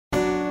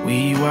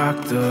We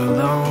walked a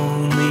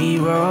lonely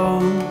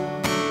road,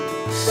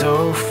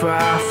 so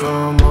far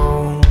from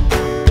home.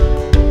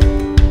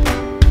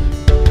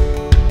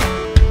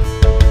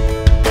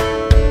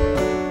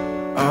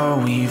 All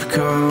we've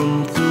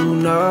come to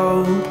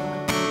know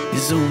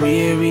is a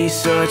weary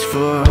search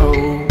for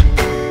hope.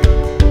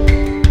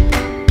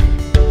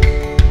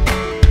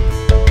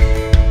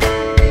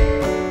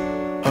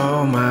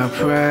 All my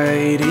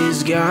pride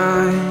is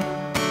gone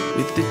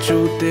with the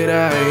truth that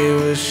I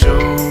was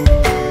shown.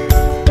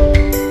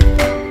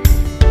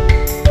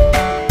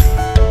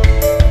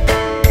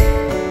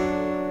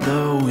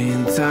 Though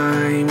in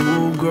time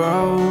will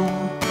grow,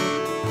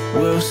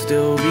 we'll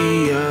still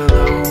be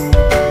alone.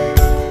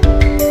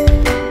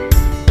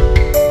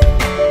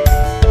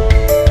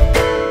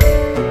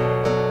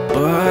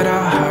 But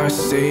our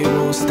hearts, they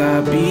won't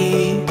stop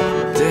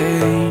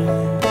beating,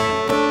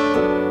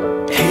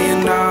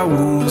 and our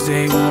wounds,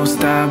 they won't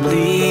stop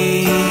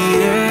bleeding.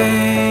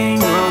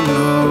 Oh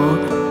no,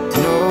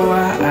 no,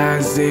 our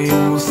eyes, they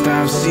won't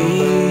stop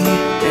seeing,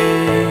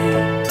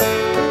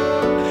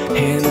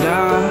 and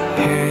our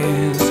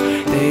hands,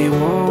 they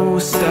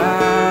won't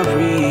stop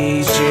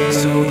reaching.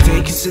 So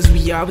take us as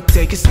we are, but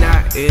take us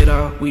not at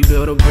all. We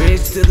built a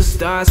bridge to the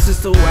stars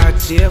just to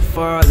watch it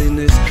fall. In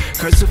this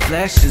curse of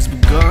flesh has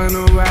begun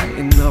alright,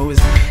 and though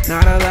it's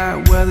not a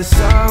lot, well, it's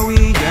all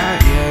we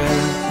got,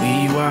 yeah.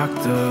 We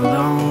walked a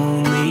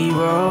lonely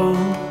road,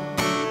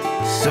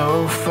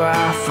 so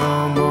far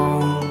from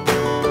home.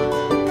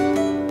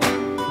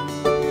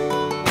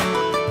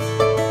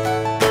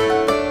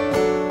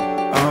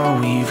 All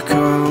we've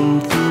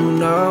come to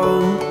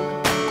know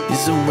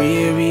is a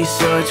weary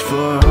search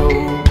for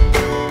hope.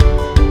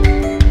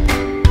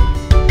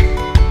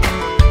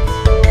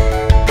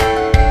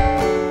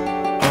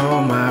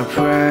 All my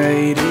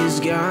pride is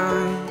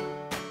gone